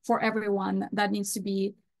problem for everyone that needs to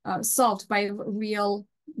be solved by real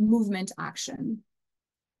movement action.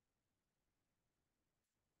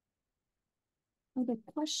 Other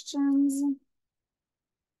questions?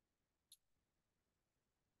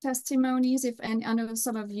 Testimonies, if any, I know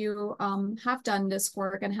some of you have done this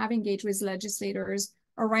work and have engaged with legislators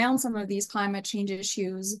around some of these climate change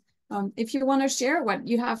issues. If you want to share what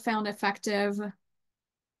you have found effective,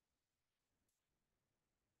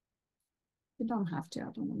 you don't have to. I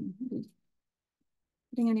don't want to be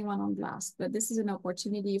putting anyone on blast, but this is an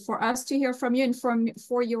opportunity for us to hear from you and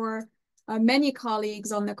for your many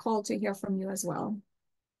colleagues on the call to hear from you as well.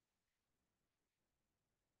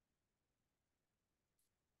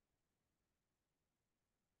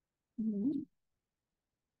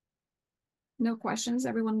 No questions.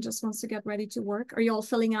 Everyone just wants to get ready to work. Are you all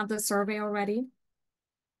filling out the survey already?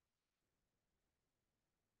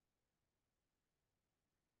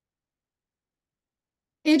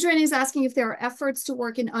 Adrian is asking if there are efforts to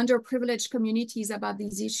work in underprivileged communities about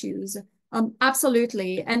these issues.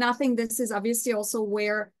 Absolutely. And I think this is obviously also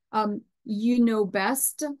where you know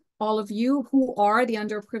best, all of you, who are the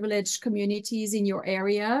underprivileged communities in your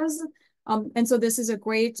areas. And so this is a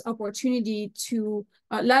great opportunity to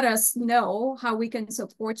let us know how we can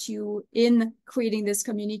support you in creating this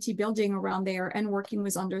community building around there and working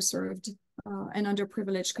with underserved and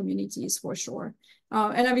underprivileged communities for sure.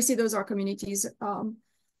 And obviously those are communities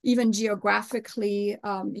even geographically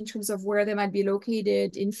in terms of where they might be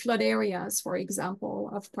located in flood areas, for example,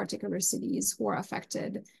 of particular cities who are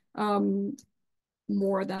affected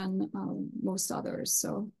more than most others.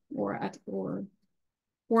 So, or at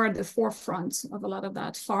the forefront of a lot of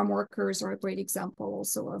that. Farm workers are a great example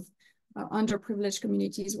also of underprivileged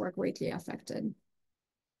communities who are greatly affected.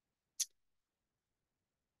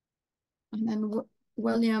 And then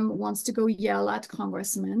William wants to go yell at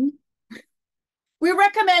congressmen. We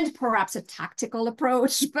recommend perhaps a tactical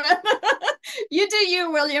approach, but you do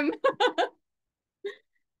you, William.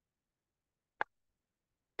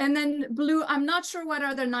 And then Blue, I'm not sure what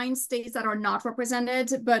are the 9 states that are not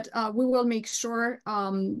represented, but we will make sure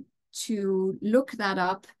to look that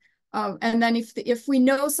up. And then if we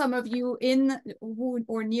know some of you in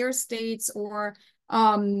or near states, or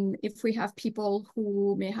if we have people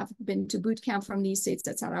who may have been to boot camp from these states,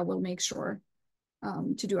 etc., we'll make sure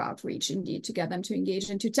to do outreach indeed, to get them to engage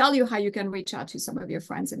and to tell you how you can reach out to some of your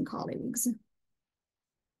friends and colleagues.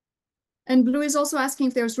 And Blue is also asking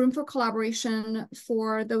if there's room for collaboration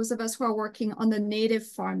for those of us who are working on the native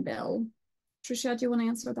farm bill. Tricia, do you want to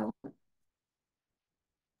answer that?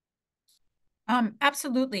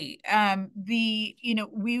 Absolutely.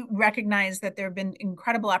 We recognize that there have been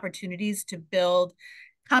incredible opportunities to build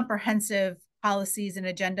comprehensive policies and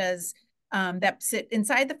agendas that sit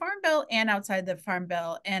inside the Farm Bill and outside the Farm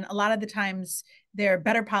Bill. And a lot of the times there are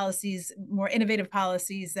better policies, more innovative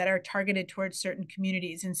policies that are targeted towards certain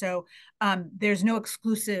communities. And so there's no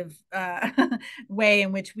exclusive way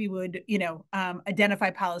in which we would,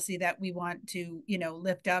 identify policy that we want to,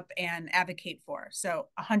 lift up and advocate for. So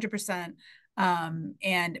 100%.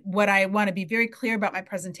 And what I want to be very clear about my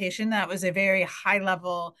presentation, that was a very high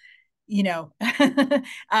level, because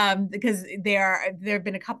there have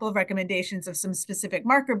been a couple of recommendations of some specific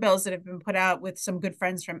marker bills that have been put out with some good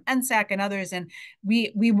friends from NSAC and others. And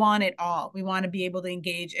we want it all. We want to be able to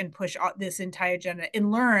engage and push this entire agenda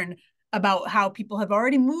and learn about how people have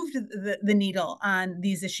already moved the needle on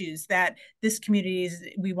these issues that this community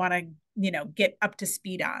we want to, get up to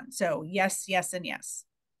speed on. So yes, yes, and yes.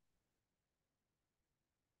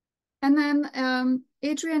 And then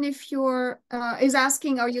Adrian, if is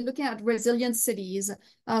asking, are you looking at resilient cities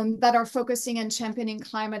that are focusing and championing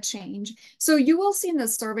climate change? So you will see in the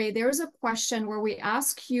survey, there's a question where we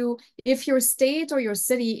ask you if your state or your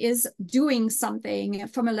city is doing something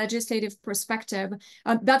from a legislative perspective.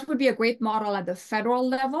 That would be a great model at the federal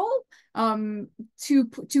level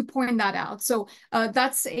to point that out. So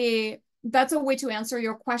that's a way to answer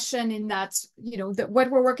your question, in that,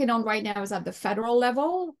 what we're working on right now is at the federal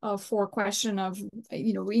level for a question of,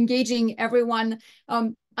 engaging everyone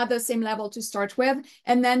at the same level to start with,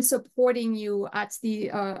 and then supporting you at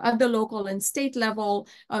the local and state level.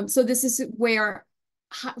 So this is where,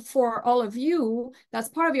 for all of you, that's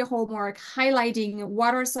part of your homework, highlighting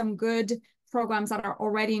what are some good programs that are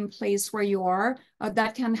already in place where you are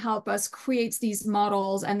that can help us create these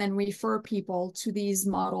models, and then refer people to these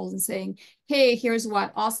models and saying, hey, here's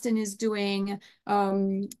what Austin is doing.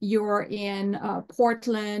 You're in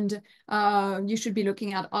Portland. You should be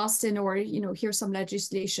looking at Austin, or, here's some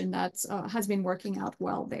legislation that has been working out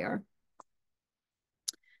well there.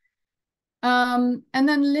 And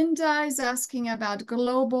then Linda is asking about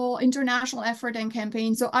global international effort and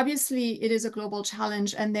campaigns. So obviously it is a global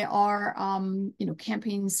challenge, and there are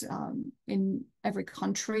campaigns in every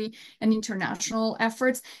country and international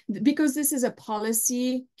efforts. Because this is a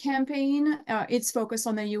policy campaign, it's focused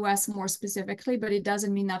on the US more specifically, but it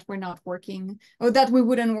doesn't mean that we're not working, or that we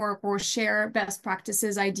wouldn't work or share best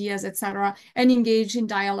practices, ideas, etc., and engage in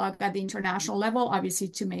dialogue at the international level, obviously,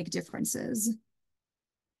 to make differences.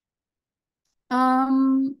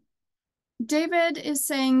 David is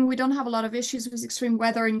saying we don't have a lot of issues with extreme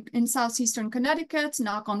weather in southeastern Connecticut,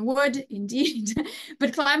 knock on wood, indeed.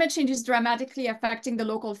 But climate change is dramatically affecting the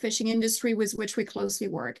local fishing industry with which we closely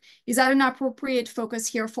work. Is that an appropriate focus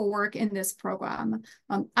here for work in this program?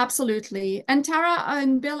 Absolutely. And Tara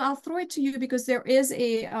and Bill, I'll throw it to you because there is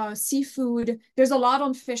a seafood, there's a lot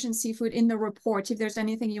on fish and seafood in the report, if there's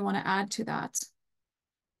anything you want to add to that.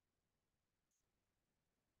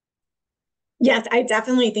 Yes, I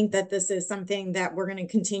definitely think that this is something that we're going to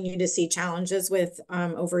continue to see challenges with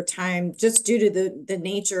over time, just due to the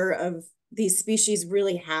nature of these species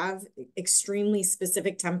really have extremely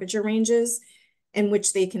specific temperature ranges in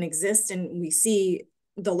which they can exist. And we see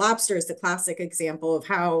the lobster is the classic example of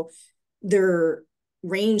how their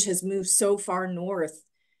range has moved so far north.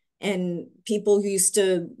 And people who used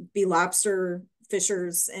to be lobster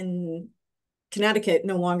fishers in Connecticut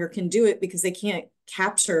no longer can do it because they can't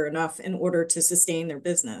capture enough in order to sustain their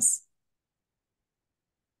business.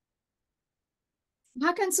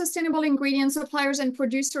 How can sustainable ingredient suppliers and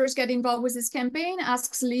producers get involved with this campaign?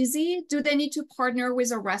 Asks Lizzie. Do they need to partner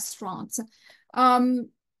with a restaurant?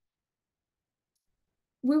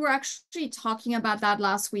 We were actually talking about that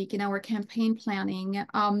last week in our campaign planning.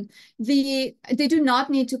 They do not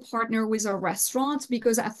need to partner with a restaurant,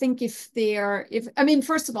 because I think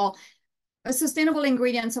first of all, a sustainable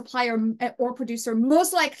ingredient supplier or producer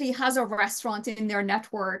most likely has a restaurant in their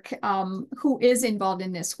network who is involved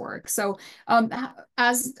in this work. So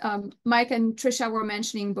as Mike and Trisha were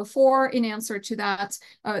mentioning before, in answer to that,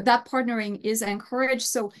 that partnering is encouraged.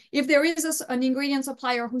 So if there is an ingredient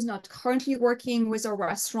supplier who's not currently working with a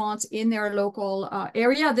restaurant in their local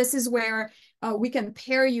area, this is where we can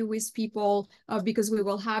pair you with people because we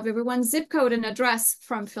will have everyone's zip code and address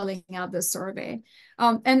from filling out the survey.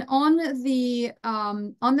 And on the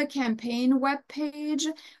campaign webpage,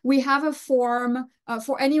 we have a form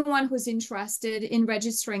for anyone who's interested in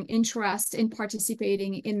registering interest in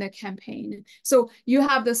participating in the campaign. So you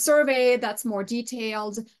have the survey that's more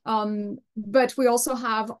detailed, but we also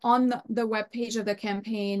have on the webpage of the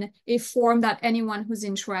campaign a form that anyone who's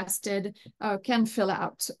interested can fill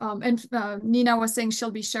out. And Nina was saying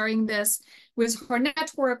she'll be sharing this with her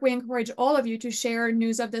network. We encourage all of you to share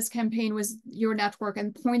news of this campaign with your network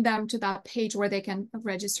and point them to that page where they can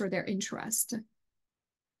register their interest.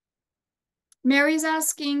 Mary's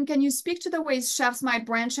asking, can you speak to the ways chefs might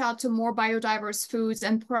branch out to more biodiverse foods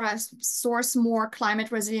and perhaps source more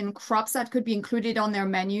climate resilient crops that could be included on their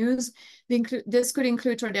menus? This could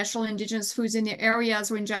include traditional indigenous foods in the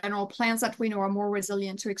areas, or in general plants that we know are more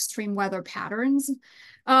resilient to extreme weather patterns.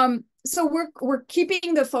 So we're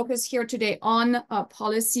keeping the focus here today on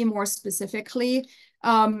policy more specifically,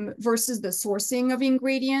 versus the sourcing of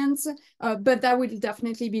ingredients, but that would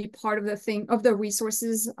definitely be part of the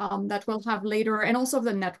resources that we'll have later, and also of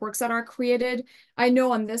the networks that are created. I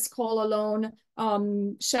know on this call alone,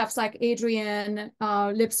 chefs like Adrienne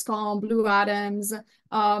Lipscomb, Blue Adams,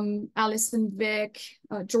 Alison Vick,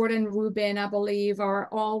 Jordan Rubin, I believe,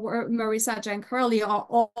 Marissa Giancarli are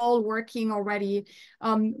all working already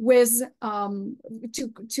with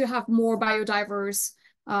to have more biodiverse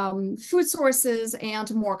food sources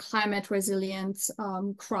and more climate resilient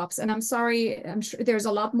crops. And I'm sorry, I'm sure there's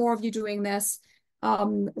a lot more of you doing this.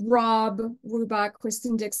 Rob, Ruba,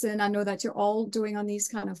 Kristen Dixon, I know that you're all doing on these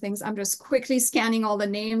kind of things. I'm just quickly scanning all the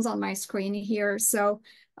names on my screen here. So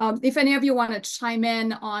if any of you want to chime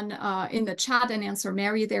in on in the chat and answer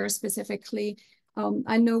Mary there specifically.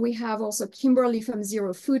 I know we have also Kimberly from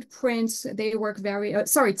Zero Footprint. They work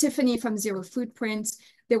Tiffany from Zero Footprint.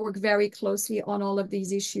 They work very closely on all of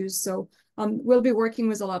these issues. So we'll be working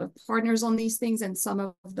with a lot of partners on these things, and some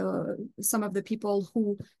of the people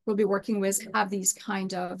who we'll be working with have these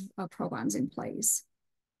kind of programs in place.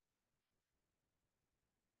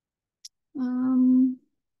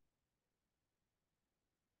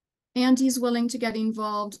 Andy's willing to get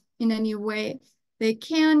involved in any way they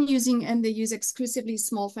can, and they use exclusively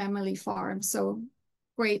small family farms. So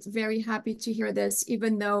great, very happy to hear this,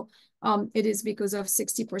 even though it is because of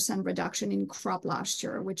 60% reduction in crop last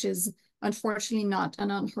year, which is unfortunately not an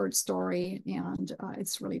unheard story, and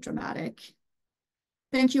it's really dramatic.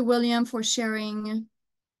 Thank you, William, for sharing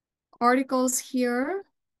articles here.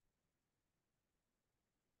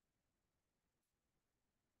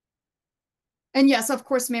 And yes, of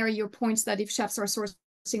course, Mary, your points that if chefs are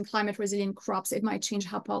sourcing climate resilient crops, it might change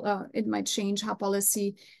how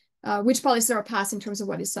policy, which policies are passed in terms of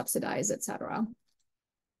what is subsidized, etc.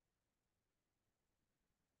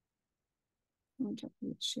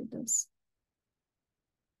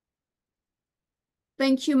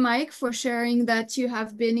 Thank you, Mike, for sharing that you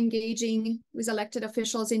have been engaging with elected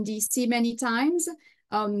officials in DC many times.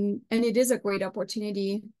 And it is a great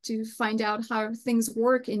opportunity to find out how things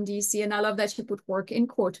work in DC. And I love that you put work in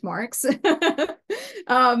quote marks.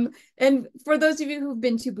 And for those of you who've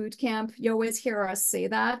been to boot camp, you always hear us say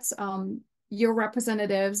that. Your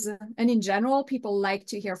representatives, and in general, people like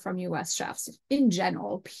to hear from US chefs, in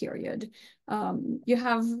general, period. You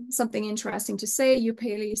have something interesting to say. You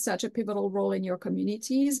play such a pivotal role in your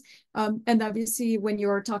communities. And obviously, when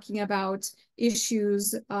you're talking about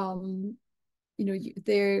issues, you know,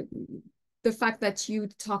 the fact that you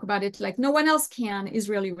talk about it like no one else can is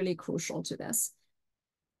really, really crucial to this.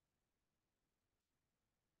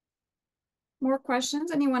 More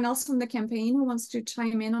questions? Anyone else from the campaign who wants to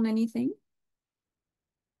chime in on anything?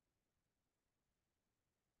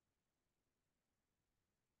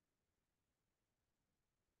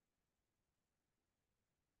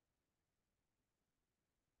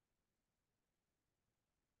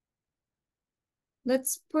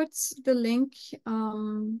 Let's put the link,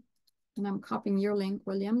 and I'm copying your link,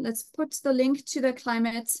 William. Let's put the link to the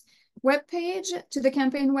climate webpage, to the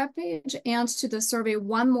campaign webpage, and to the survey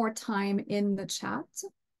one more time in the chat.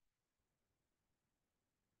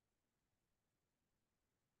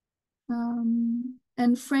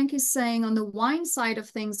 And Frank is saying on the wine side of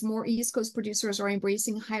things, more East Coast producers are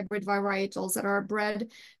embracing hybrid varietals that are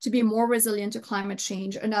bred to be more resilient to climate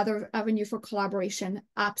change. Another avenue for collaboration,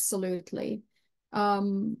 absolutely.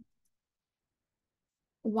 100%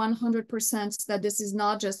 that this is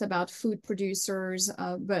not just about food producers,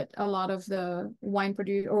 but a lot of the wine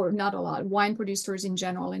producers in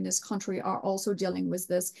general in this country are also dealing with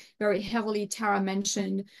this very heavily. Tara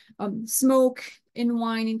mentioned smoke in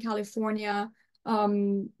wine in California.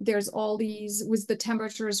 There's all these, with the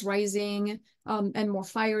temperatures rising and more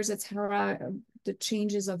fires, etc. The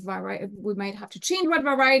changes of variety, we might have to change what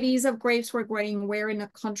varieties of grapes we're growing where in the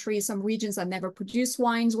country. Some regions that never produce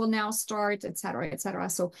wines will now start, etc., etc.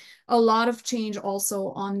 So a lot of change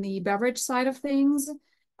also on the beverage side of things,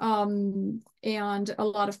 and a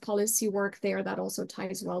lot of policy work there that also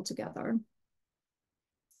ties well together.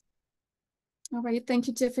 All right, thank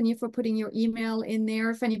you, Tiffany, for putting your email in there.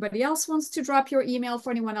 If anybody else wants to drop your email for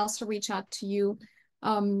anyone else to reach out to you,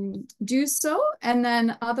 do so. And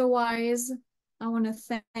then otherwise, I want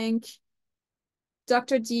to thank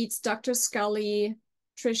Dr. Dietz, Dr. Scully,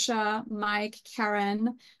 Trisha, Mike,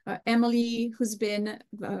 Karen, Emily, who's been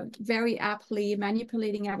very aptly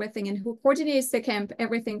manipulating everything and who coordinates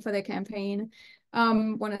everything for the campaign.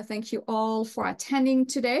 Want to thank you all for attending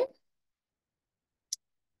today.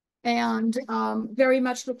 And very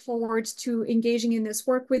much look forward to engaging in this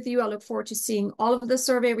work with you. I look forward to seeing all of the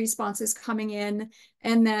survey responses coming in,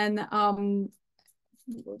 and then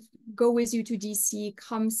go with you to DC,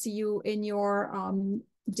 come see you in your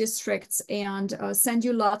districts, and send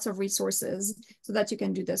you lots of resources so that you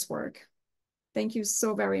can do this work. Thank you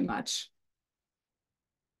so very much.